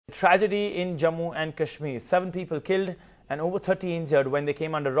Tragedy in Jammu and Kashmir. 7 people killed and over 30 injured when they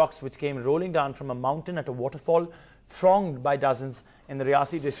came under rocks which came rolling down from a mountain at a waterfall thronged by dozens in the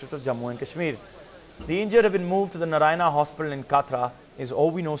Reasi district of Jammu and Kashmir. The injured have been moved to the Narayana hospital in Katra is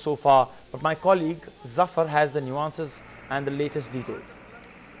all we know so far, but my colleague Zafar has the nuances and the latest details.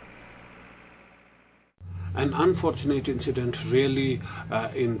 An unfortunate incident really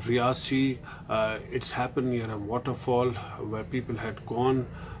in Reasi. It's happened near a waterfall where people had gone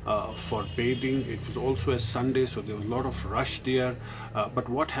for bathing. It was also a Sunday, so there was a lot of rush there. But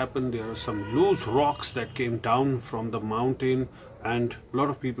what happened, there are some loose rocks that came down from the mountain and a lot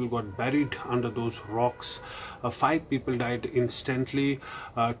of people got buried under those rocks. 5 people died instantly,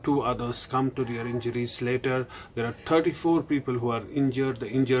 2 others come to their injuries later. There are 34 people who are injured. The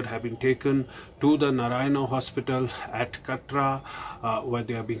injured have been taken to the Narayana hospital at Katra where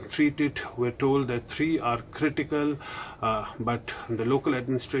they are being treated. We're told that 3 are critical, but the local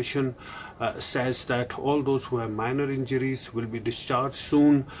administration says that all those who have minor injuries will be discharged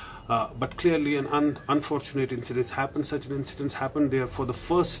soon. But clearly an unfortunate incident happened. Such incidents happened there for the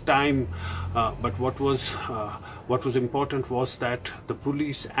first time. But what was important was that the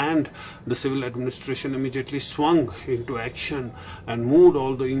police and the civil administration immediately swung into action and moved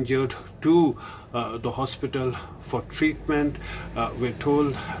all the injured to the hospital for treatment. We're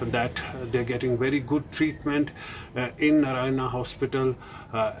told that they're getting very good treatment in Narayana hospital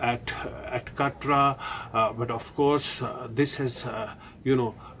at Katra. But of course, this has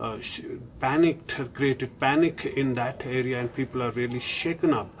created panic in that area, and people are really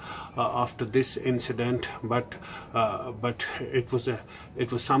shaken up after this incident. But it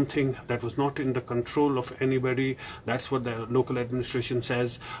was something that was not in the control of anybody. That's what the local administration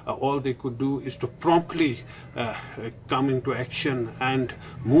says. All they could do is to promptly come into action and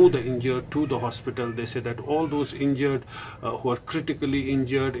move the injured to the hospital. They say that all those injured who are critically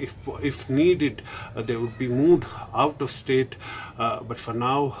injured, if needed, they would be moved out of state. But for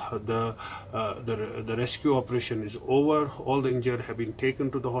now, the rescue operation is over. All the injured have been taken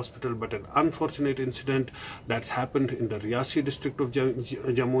to the hospital. But an unfortunate incident that's happened in the Reasi district of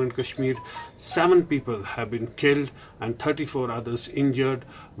Jammu and Kashmir. 7 people have been killed and 34 others injured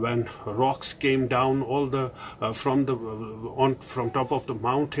when rocks came down from top of the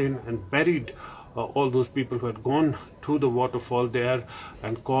mountain and buried all those people who had gone to the waterfall there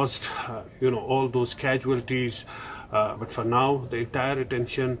and caused all those casualties. But for now, the entire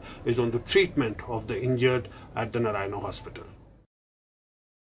attention is on the treatment of the injured at the Narayana hospital.